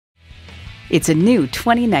It's a new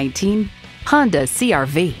 2019 Honda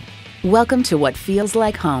CR-V. Welcome to what feels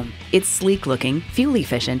like home. It's sleek-looking,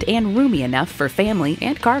 fuel-efficient, and roomy enough for family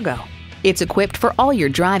and cargo. It's equipped for all your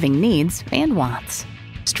driving needs and wants.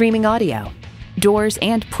 Streaming audio, doors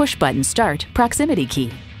and push-button start proximity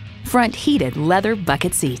key, front heated leather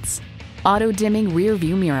bucket seats, auto-dimming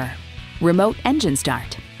rear-view mirror, remote engine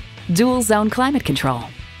start, dual-zone climate control,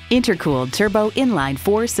 intercooled turbo inline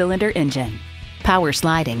 4-cylinder engine, power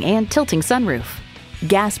sliding and tilting sunroof,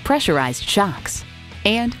 gas pressurized shocks,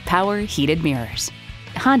 and power heated mirrors.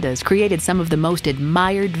 Honda's created some of the most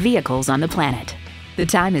admired vehicles on the planet. The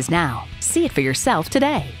time is now. See it for yourself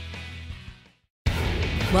today.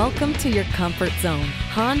 Welcome to your comfort zone.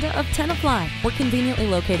 Honda of Tenafly. We're conveniently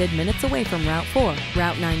located minutes away from Route 4,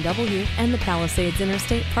 Route 9W, and the Palisades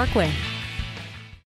Interstate Parkway.